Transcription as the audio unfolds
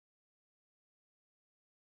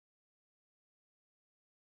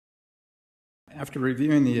After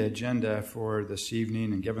reviewing the agenda for this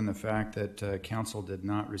evening and given the fact that Council did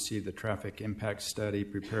not receive the traffic impact study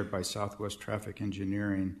prepared by Southwest Traffic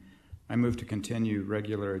Engineering, I move to continue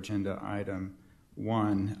regular agenda item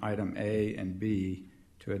 1, item A and B,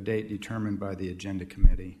 to a date determined by the Agenda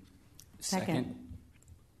Committee. Second.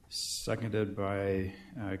 Seconded by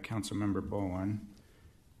Councilmember Bowen.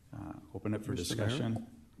 Open it for discussion.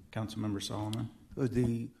 Councilmember Solomon.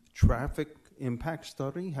 The traffic impact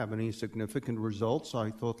study have any significant results?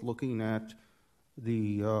 I thought looking at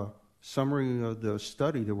the summary of the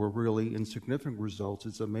study, there were really insignificant results.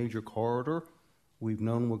 It's a major corridor. We've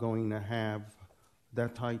known we're going to have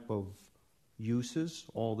that type of uses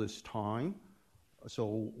all this time.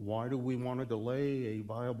 So why do we want to delay a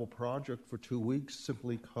viable project for 2 weeks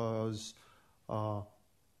simply because the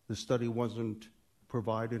study wasn't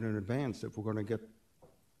provided in advance if we're going to get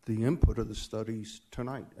the input of the studies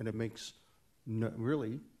tonight? And it makes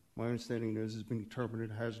really, my understanding is it's been determined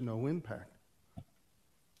it has no impact.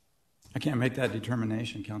 I can't make that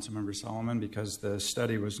determination, Councilmember Solomon, because the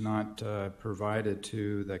study was not provided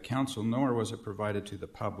to the council, nor was it provided to the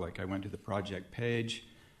public. I went to the project page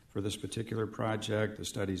for this particular project. The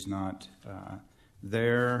study's not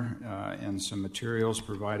there, and some materials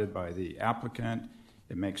provided by the applicant.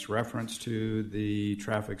 It makes reference to the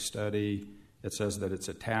traffic study. It says that it's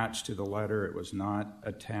attached to the letter. It was not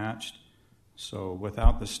attached. So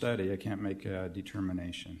without the study, I can't make a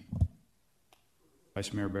determination.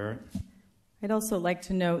 Vice Mayor Barrett? I'd also like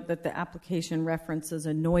to note that the application references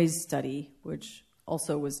a noise study, which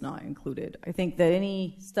also was not included. I think that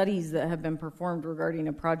any studies that have been performed regarding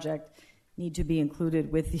a project need to be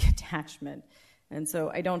included with the attachment. And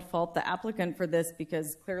so I don't fault the applicant for this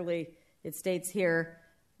because clearly it states here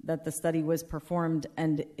that the study was performed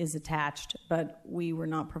and is attached, but we were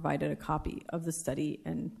not provided a copy of the study,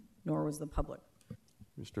 and nor was the public.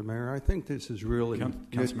 Mr. Mayor, I think this is really...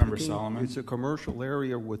 Councilmember Solomon. It's a commercial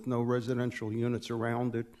area with no residential units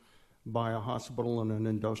around it by a hospital and an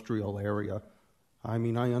industrial area. I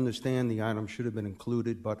mean, I understand the item should have been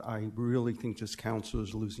included, but I really think this council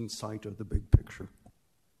is losing sight of the big picture.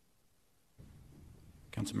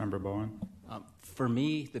 Councilmember Bowen. For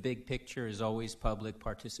me, the big picture is always public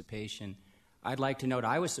participation. I'd like to note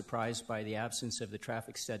I was surprised by the absence of the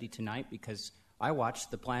traffic study tonight because I watched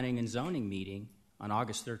the Planning and Zoning meeting on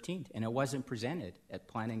August 13th, and it wasn't presented at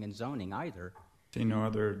Planning and Zoning either. See no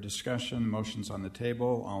other discussion. Motions on the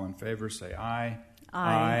table. All in favor, say aye.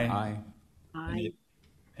 Aye. Aye.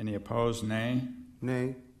 Any opposed, nay?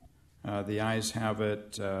 Nay. The ayes have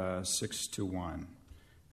it 6-1.